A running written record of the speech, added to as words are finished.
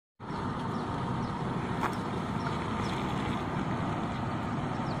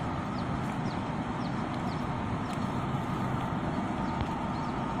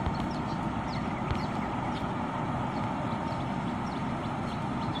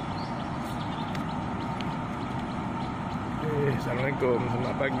Assalamualaikum,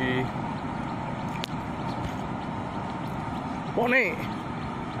 selamat pagi. Apa ni?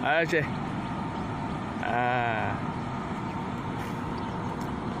 Cik.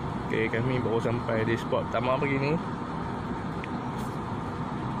 Okay, kami baru sampai di spot pertama pagi ni.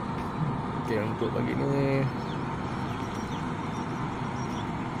 Okay, untuk pagi ni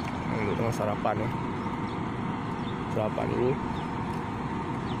duduk tengah sarapan ni. Sarapan dulu.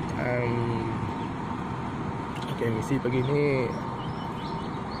 Okay, misi pagi ni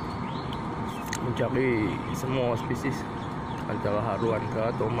mencari semua spesies, antara haruan ke,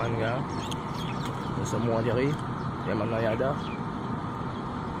 toman ke, semua cari yang mana yang ada.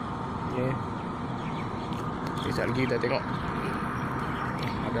 Okay, sekejap lagi kita tengok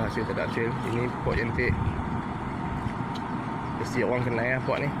ada hasil tak ada hasil. Ini pot cantik, mesti orang kenal ya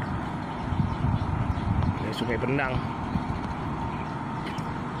pot ni. Ini sungai Pendang.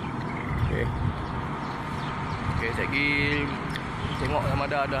 Okay, sekejap lagi tengok sama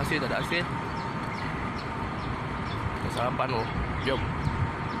ada hasil tak ada hasil. Kita sarapan dulu. Jom.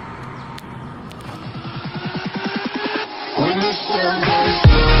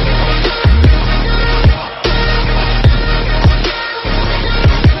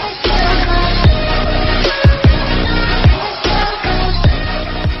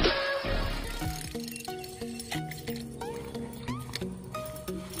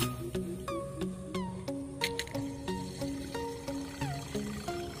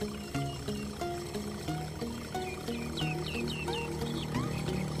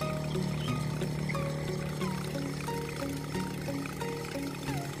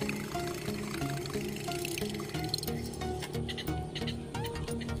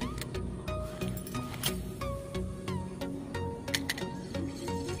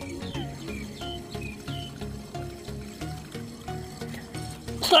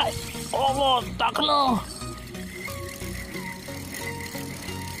 Strike! Oh, tak kena.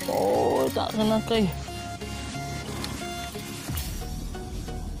 Oh, tak kena kai.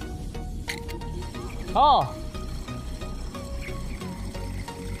 Oh.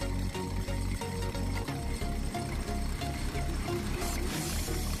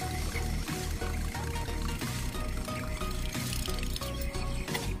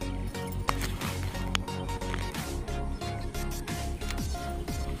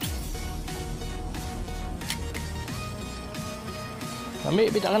 Ambil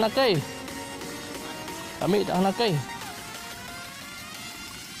tapi tak kena kai. Ambil tak kena kai.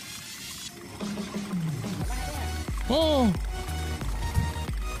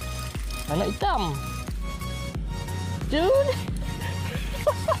 Anak hitam. Jun.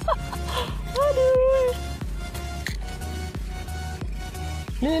 Aduh.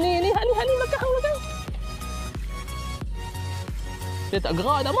 Ni belakang. Dia tak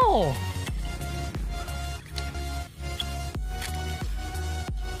gerak, tak mau.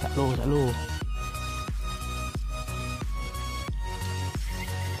 Tak lu.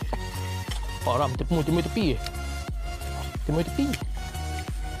 Orang timur tepi.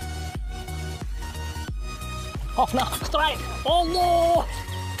 Oh, nak strike. Allah.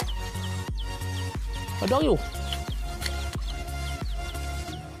 Ada you.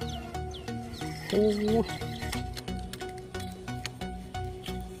 Oh.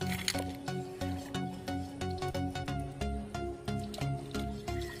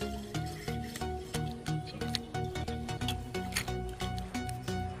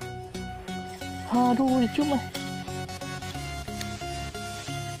 Aduh, dia cium lah.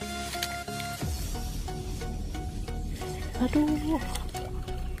 Aduh.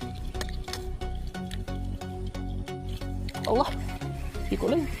 Allah. Ikut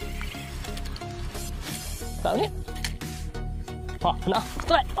lagi. Tak ni. Kena.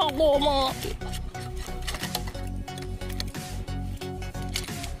 Strike. Allah, mak.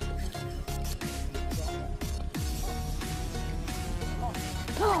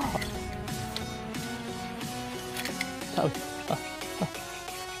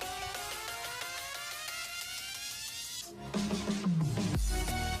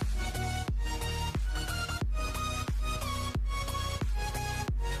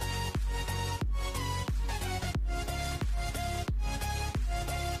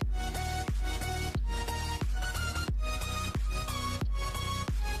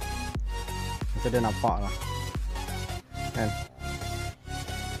 Kita dah nampak lah kan.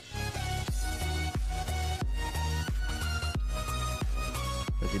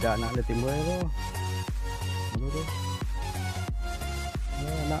 Kalau tidak nak ada timbul tu. Apa tu?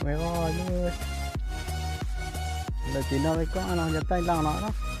 Ya, nak merah je. Kalau Cina mereka anak jantan hilang nak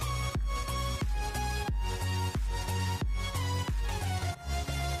lah.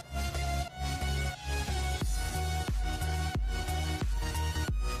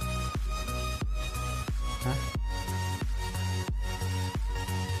 Ha?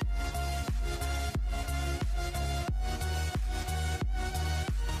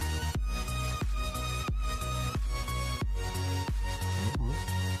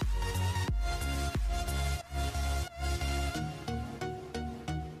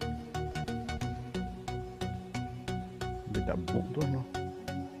 Dia tak buk tu no.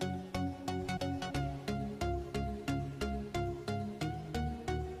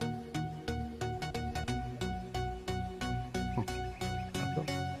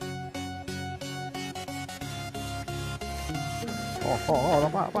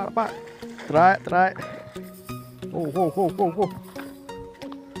 Oh, dapat. Try. Oh.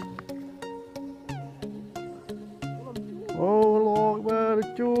 Oh, Allah Akbar,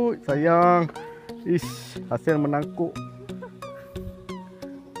 cuy. Sayang. Ish, hasil menangkuk.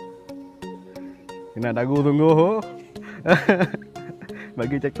 Kena dagu tunggu.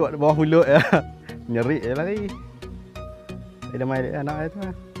 Bagi cekok di bawah mulut ya. Nyerik je lari. Dia main dia anak dia tu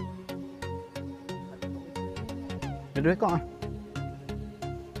lah. Ada 2 ekor ah.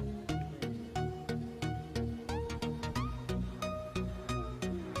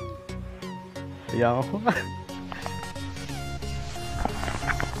 Sayang aku.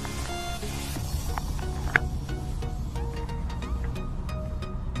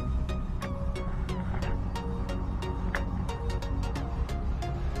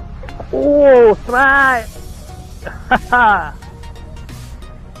 Oh, strike.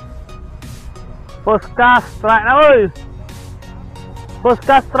 First cast strike lah oi. First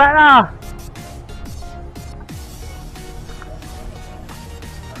cast strike lah.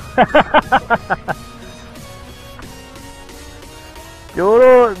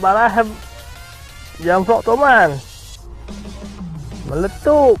 Curut balah jam vlog toman.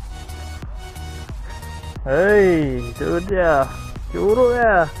 Meletup. Hei, itu dia. Curut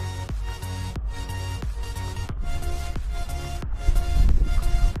ya.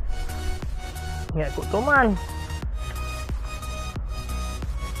 Ingat kut toman.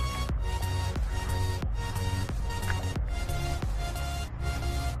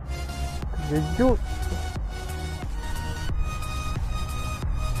 Kejut.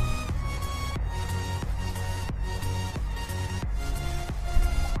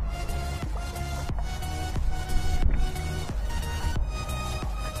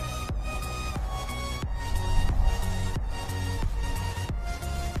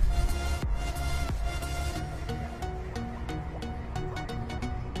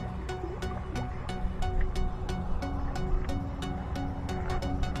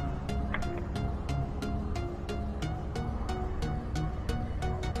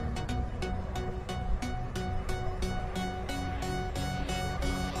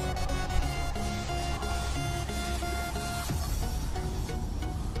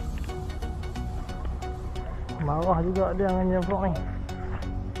 Marah juga dia dengan jam vlog ni.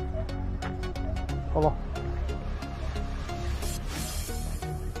 Allah.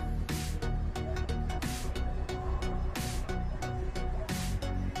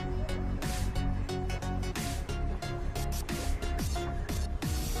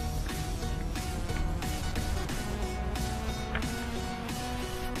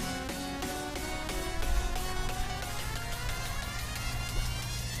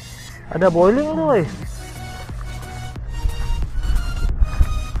 Ada boiling tu weh.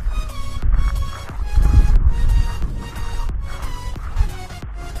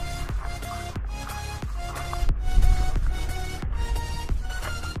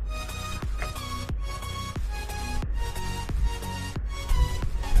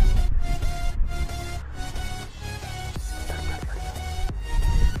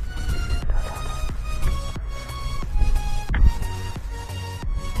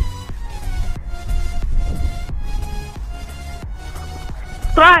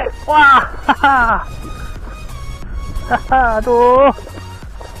 Strike! Wah! Aduh!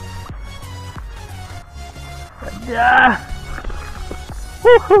 Aja!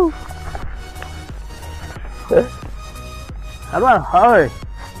 Abang, oi!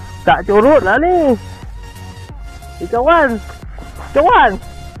 Tak curut lah ni! Kawan! Kawan!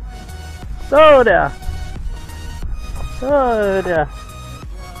 Tu dia! Tu dia!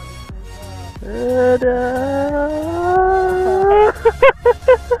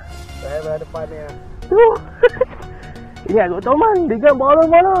 Saya berada depan ni. Ingat kot toman, dia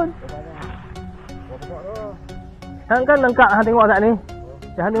balon-balon. Hang kan lengkap hang tengok tak ni?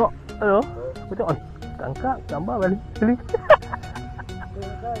 Ya hang tengok. Aduh. Betul. Tangkap gambar balik.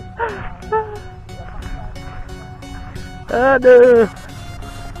 Aduh.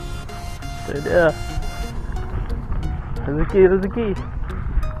 Tu dia. Rezeki.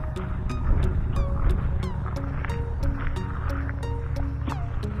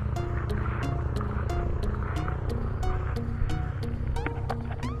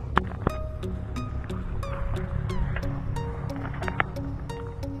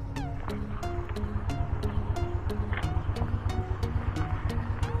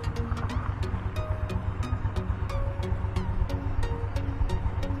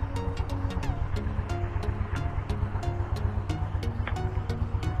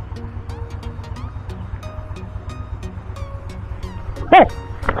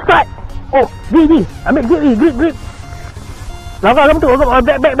 Ji, ambil grip. Langkah betul,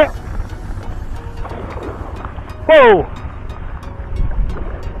 back. Oh.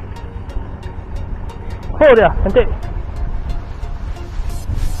 Oh dia, cantik.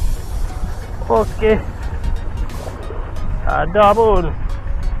 Okey. Ada pun.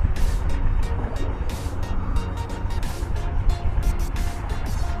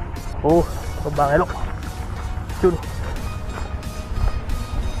 Oh, terbang elok. Cun.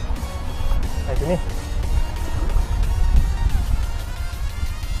 Kat sini.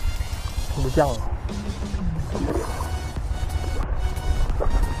 Bujang.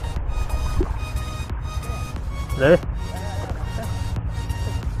 Boleh.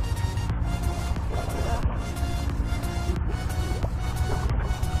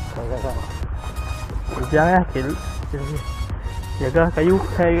 Bujang ya, jaga kayu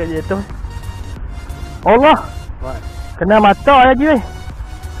kat jatuh. Allah. Kena mata aja weh.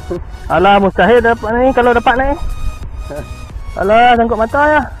 Alah, mustahil dapat ni kalau dapat ni. Alah, sangkut mata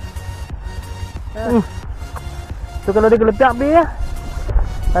ya. Tu kalau dia gelepak habis ya.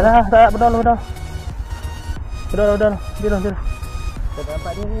 Alah, tak betul. Udah. Dia. Tak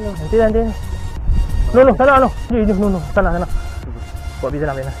dapat ni. Nanti. No, sana. Ji, no. Sana. Buat bisa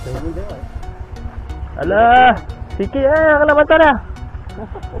nak. Alah, sikit kalau mata dah.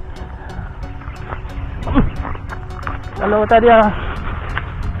 Kalau mata dia.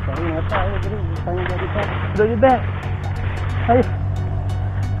 Cari mata tadi, tanya jadi tak. Duduk je beg. Hai.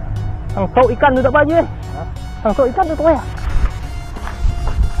 Hang kau ikan tu tak apa je. Ha? Hang kau ikan tu tu ya.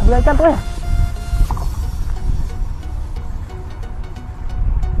 Ambil ikan tu ya.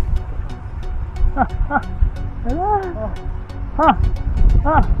 Ha.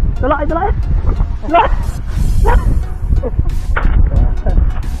 Tolak.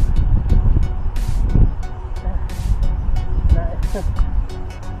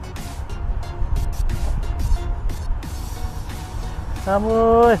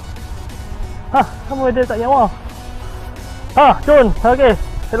 Amboi. Amboi dia tak nyawa. Cun. Okey.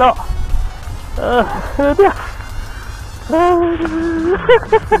 Elok. Dia.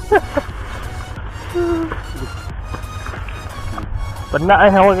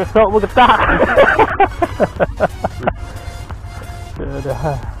 Penat awak kesok pun getak.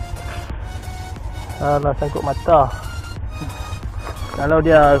 Dah. Alah, sangkut mata. Kalau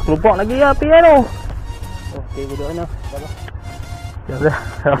dia kelupok lagi api tu. Okey, duduk mana?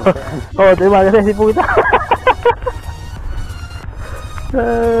 Oh, terima kasih sipu kita.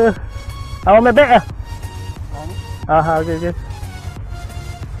 Awak main beg ah? Okey.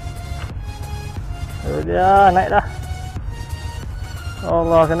 Dia naik dah.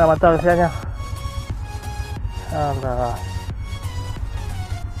 Allah, kena mata kesiannya. Allah.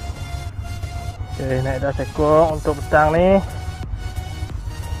 Okey, naik dah sekong untuk petang ni.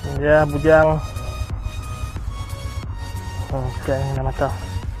 Dia bujang. Sekarang kena mata.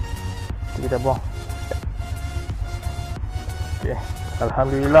 Kita buang. Okey,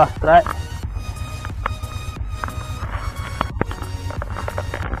 alhamdulillah strike.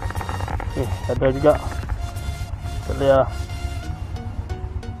 Okey, ada juga. Terlihat.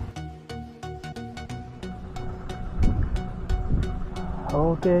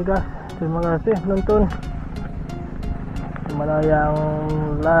 Okey guys, terima kasih penonton. Mana yang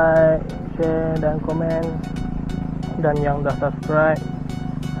like, share dan komen, dan yang dah subscribe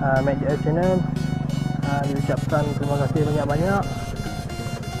media channel, diucapkan terima kasih banyak-banyak.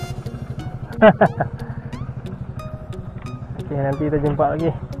 Okey, nanti kita jumpa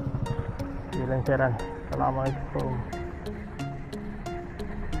lagi di lancaran. Assalamualaikum.